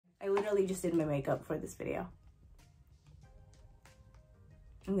literally just did my makeup for this video.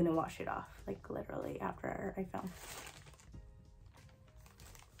 I'm gonna wash it off, like literally after I film.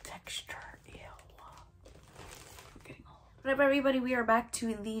 Texture, ew. I'm getting old. What up, everybody? We are back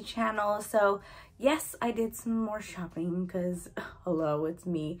to the channel. So yes, I did some more shopping because hello, it's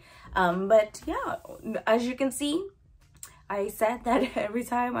me. But yeah, as you can see, I said that every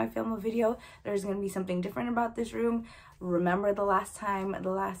time I film a video, there's gonna be something different about this room. Remember the last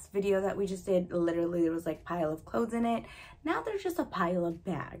video that we just did, literally there was like a pile of clothes in it. Now there's just a pile of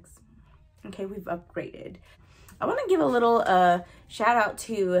bags. Okay, we've upgraded. I want to give a little shout out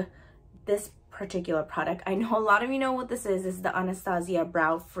to this particular product. I know a lot of you know what this is. This is the Anastasia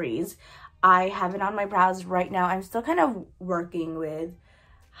Brow Freeze. I have it on my brows right now. I'm still kind of working with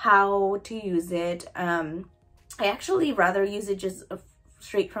how to use it. I actually rather use it just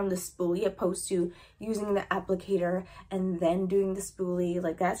straight from the spoolie opposed to using the applicator and then doing the spoolie.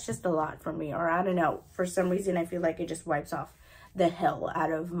 Like, that's just a lot for me, or I don't know, for some reason I feel like it just wipes off the hell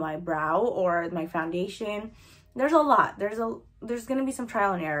out of my brow or my foundation. There's a lot. There's gonna be some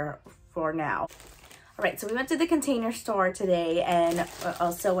trial and error for now. All right, so we went to the Container Store today and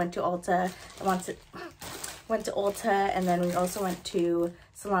also went to Ulta. Went to Ulta, and then we also went to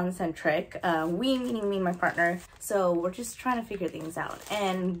Salon Centric. We, meaning me and my partner. So we're just trying to figure things out.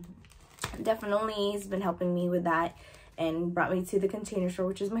 And definitely he's been helping me with that and brought me to the Container Store,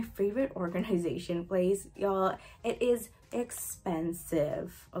 which is my favorite organization place. Y'all, it is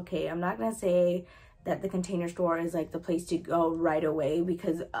expensive. Okay, I'm not gonna say that the Container Store is like the place to go right away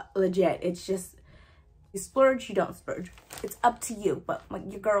because legit, it's just, you splurge, you don't splurge. It's up to you, but like,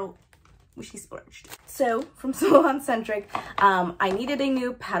 your girl, she splurged. So from Salon Centric, I needed a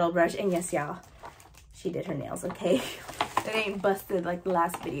new paddle brush, and yes, y'all, she did her nails, okay? It ain't busted like the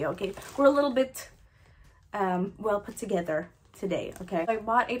last video, okay? We're a little bit well put together today, okay? I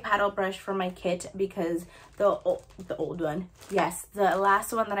bought a paddle brush for my kit because the old one, yes, the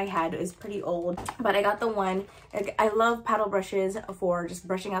last one that I had is pretty old, but I got the one, like, I love paddle brushes for just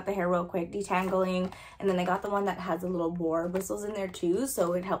brushing out the hair real quick, detangling, and then I got the one that has a little boar bristles in there too,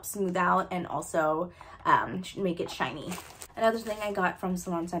 so it helps smooth out and also make it shiny. Another thing I got from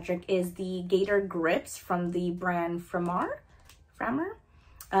Salon Centric is the Gator grips from the brand Framer.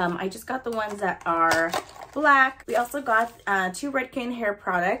 I just got the ones that are black. We also got 2 Redken hair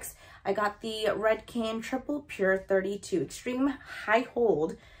products. I got the Redken Triple Pure 32 Extreme High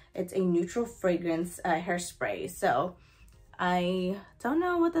Hold. It's a neutral fragrance hairspray. So I don't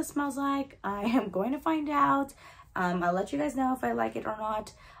know what this smells like. I am going to find out. I'll let you guys know if I like it or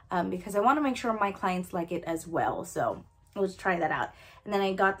not, because I want to make sure my clients like it as well. So let's try that out. And then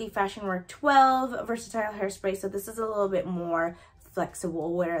I got the Fashion Wear 12 Versatile Hairspray. So this is a little bit more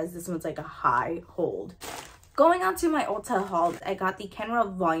flexible, whereas this one's like a high hold. Going on to my Ulta haul, I got the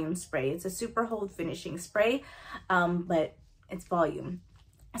Kenra Volume Spray. It's a super hold finishing spray, but it's volume.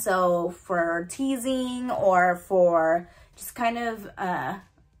 So for teasing or for just kind of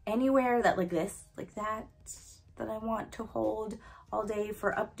anywhere that like this, like that I want to hold all day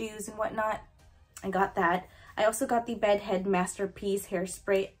for updos and whatnot, I got that. I also got the Bedhead Masterpiece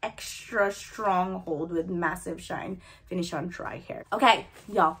Hairspray Extra Strong Hold with Massive Shine Finish on Dry Hair. Okay,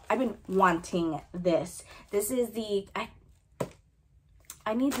 y'all, I've been wanting this. This is the,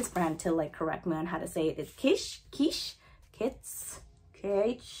 I need this brand to like correct me on how to say it. It's Kits.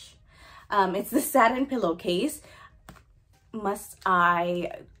 It's the satin pillowcase. Must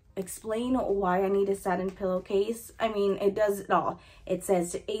I explain why I need a satin pillowcase? I mean, it does it all. It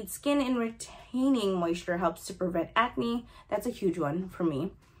says to aid skin in retaining moisture, helps to prevent acne. That's a huge one for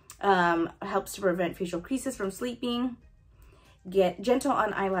me. Helps to prevent facial creases from sleeping. Get gentle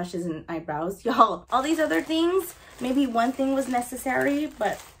on eyelashes and eyebrows. Y'all, all these other things, maybe one thing was necessary,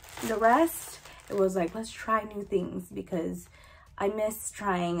 but the rest, it was like, let's try new things because I miss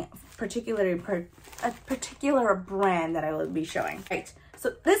trying a particular brand that I will be showing. Right.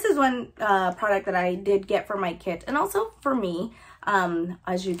 So this is one product that I did get for my kit and also for me.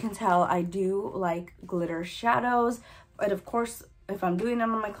 As you can tell, I do like glitter shadows, but of course, if I'm doing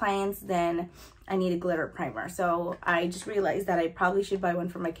them on my clients, then I need a glitter primer. So I just realized that I probably should buy one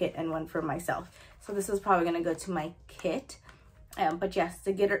for my kit and one for myself. So this is probably gonna go to my kit. But yes,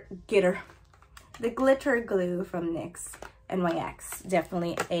 the glitter glue from NYX,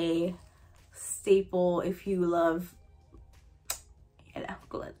 definitely a staple if you love, you know,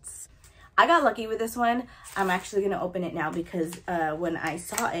 glitz. I got lucky with this one. I'm actually gonna open it now because when I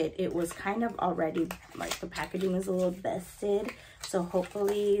saw it, it was kind of already, like, the packaging is a little busted. So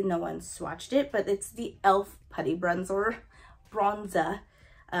hopefully no one swatched it, but it's the e.l.f. Putty Bronzer.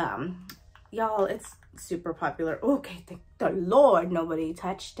 y'all, it's super popular. Okay, thank the Lord nobody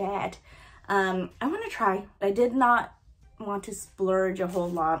touched that. I want to try. I did not want to splurge a whole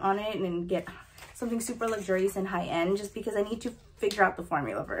lot on it and get something super luxurious and high-end, just because I need to figure out the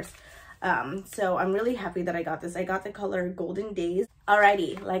formula first. So I'm really happy that I got this. I got the color Golden Days.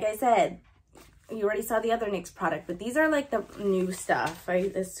 Alrighty, like I said, you already saw the other NYX product, but these are like the new stuff.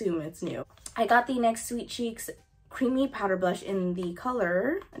 I assume it's new. I got the NYX Sweet Cheeks Creamy Powder Blush in the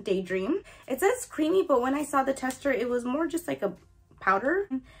color Daydream. It says creamy, but when I saw the tester, it was more just like a powder.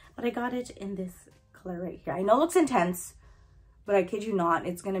 But I got it in this color right here. I know it looks intense, but I kid you not,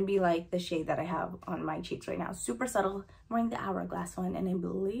 it's gonna be like the shade that I have on my cheeks right now. Super subtle. I'm wearing the Hourglass one, and I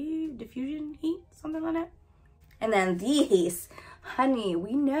believe Diffusion Heat, something like that. And then these, honey,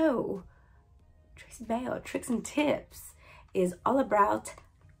 we know Tricks and Tips is all about.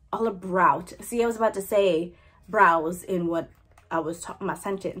 See, I was about to say brows in what I was talking my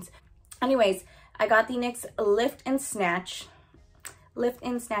sentence. Anyways, I got the NYX Lift and Snatch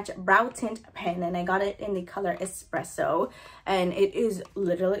brow tint pen, and I got it in the color Espresso, and it is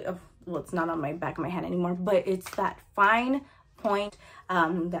literally well, it's not on my back of my hand anymore, but it's that fine point,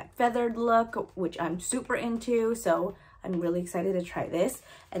 that feathered look, which I'm super into. So I'm really excited to try this.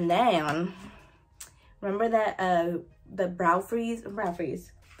 And then remember that the brow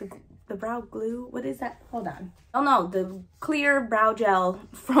glue, what is that? Hold on. Oh no, the clear brow gel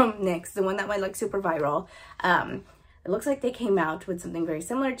from NYX, the one that went like super viral. It looks like they came out with something very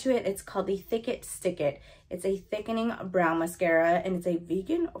similar to it. It's called the Thick It Stick It. It's a thickening brow mascara, and it's a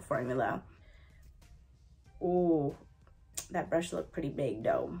vegan formula. Ooh, that brush looked pretty big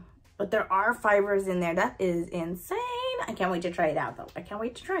though. But there are fibers in there. That is insane. I can't wait to try it out though. I can't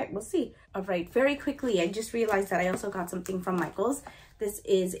wait to try it. We'll see. All right, very quickly, I just realized that I also got something from Michaels. This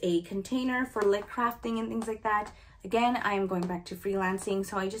is a container for lip crafting and things like that. Again, I am going back to freelancing,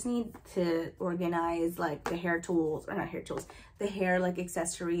 so I just need to organize like the hair tools, or not hair tools, the hair like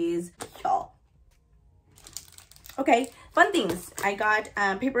accessories, y'all. Okay, fun things. I got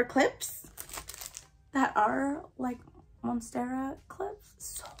paper clips that are like Monstera clips.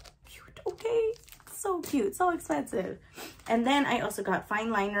 So cute, okay? So cute, so expensive. And then I also got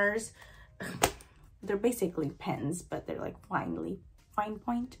fine liners. They're basically pens, but they're like fine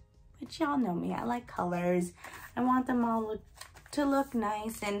point. But y'all know me, I like colors. I want them all to look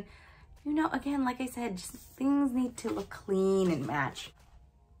nice, and you know, again, like I said, just things need to look clean and match.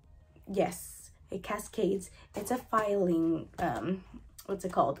 Yes, it cascades. It's a filing, what's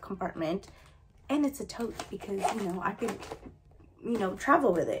it called, compartment, and it's a tote because, you know, I could, you know,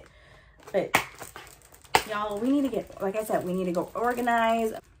 travel with it. But y'all, we need to get, like I said, we need to go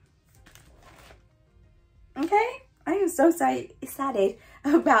organize. Okay, I am so excited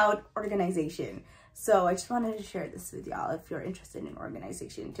about organization. So I just wanted to share this with y'all if you're interested in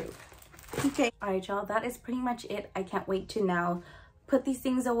organization too. Okay, all right, y'all, that is pretty much it. I can't wait to now put these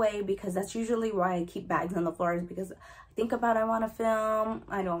things away, because that's usually why I keep bags on the floors, because I think about I want to film,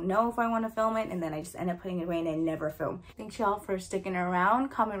 I don't know if I want to film it, and then I just end up putting it away and I never film. Thanks y'all for sticking around.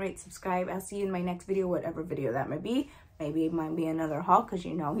 Comment, rate, subscribe. I'll see you in my next video, whatever video that may be. Maybe it might be another haul, because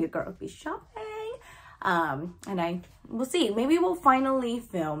you know your girl will be shopping. And we'll see, maybe we'll finally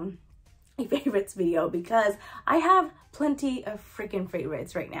film a favorites video, because I have plenty of freaking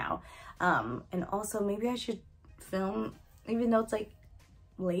favorites right now. And also maybe I should film, even though it's like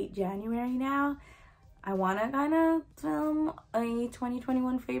late January now, I want to kind of film a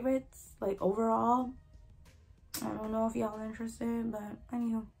 2021 favorites, like overall. I don't know if y'all are interested, but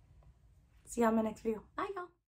anywho, see y'all in my next video. Bye y'all.